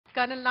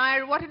Colonel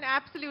Nair, what an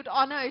absolute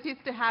honor it is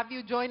to have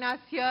you join us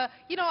here.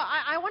 You know,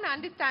 I want to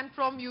understand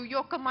from you,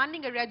 you're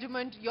commanding a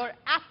regiment, you're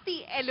at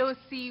the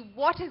LoC.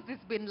 What has this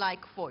been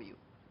like for you?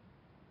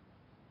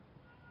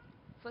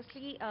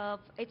 Firstly,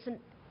 it's an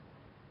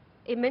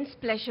immense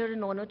pleasure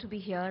and honor to be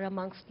here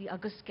amongst the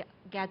august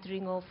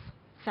gathering of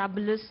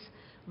fabulous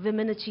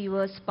women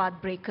achievers, path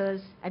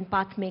breakers and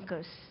path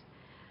makers.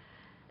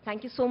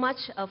 Thank you so much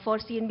for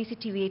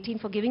CNBC-TV18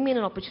 for giving me an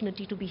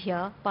opportunity to be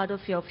here, part of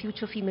your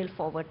Future Female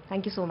Forward.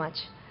 Thank you so much.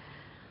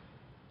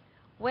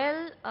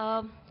 Well,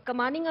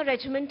 commanding a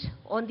regiment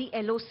on the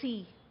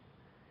LoC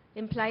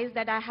implies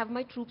that I have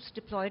my troops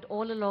deployed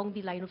all along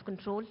the line of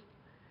control,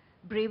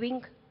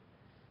 braving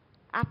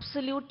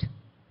absolute,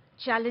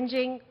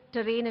 challenging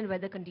terrain and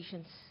weather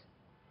conditions.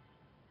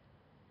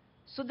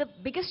 So the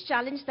biggest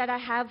challenge that I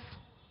have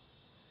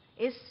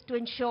is to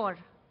ensure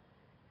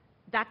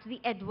that the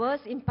adverse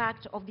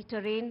impact of the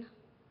terrain,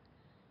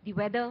 the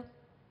weather,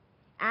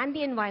 and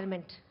the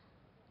environment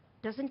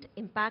doesn't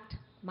impact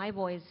my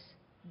boys,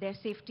 their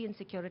safety and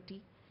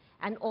security,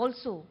 and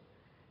also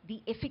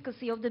the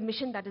efficacy of the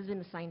mission that has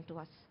been assigned to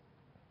us.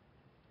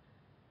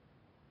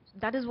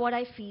 That is what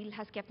I feel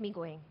has kept me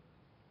going.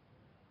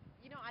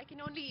 You know, I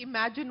can only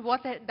imagine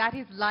what that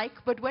is like,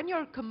 but when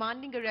you're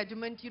commanding a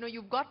regiment, you know,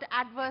 you've got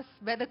adverse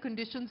weather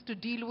conditions to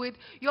deal with.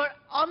 You're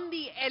on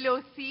the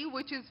LoC,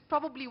 which is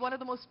probably one of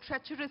the most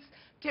treacherous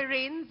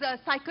terrains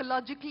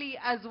psychologically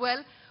as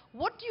well.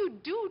 What do you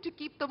do to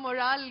keep the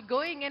morale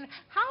going, and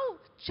how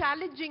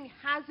challenging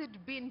has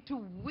it been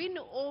to win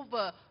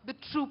over the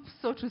troops,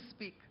 so to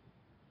speak?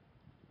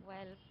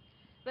 Well,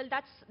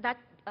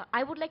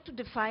 I would like to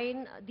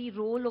define the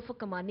role of a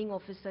commanding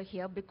officer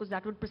here, because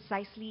that would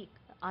precisely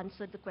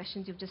answer the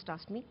questions you've just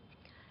asked me.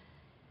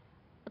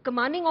 A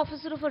commanding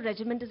officer of a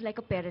regiment is like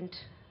a parent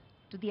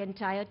to the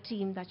entire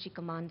team that she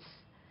commands.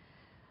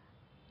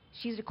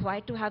 She's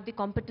required to have the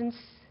competence,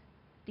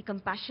 the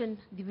compassion,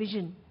 the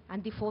vision,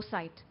 and the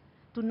foresight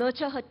to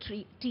nurture her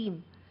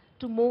team,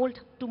 to mold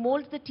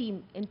the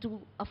team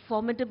into a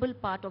formidable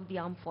part of the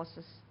armed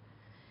forces.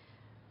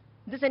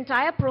 This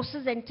entire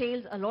process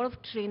entails a lot of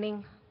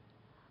training,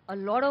 a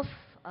lot of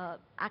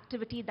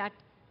activity that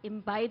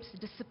imbibes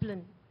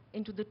discipline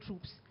into the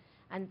troops,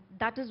 and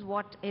that is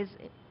what is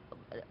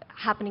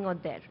happening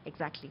out there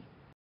exactly.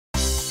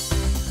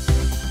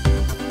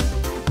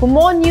 For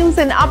more news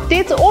and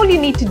updates, all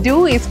you need to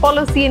do is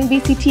follow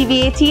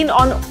CNBC-TV18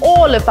 on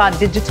all of our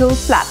digital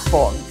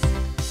platforms.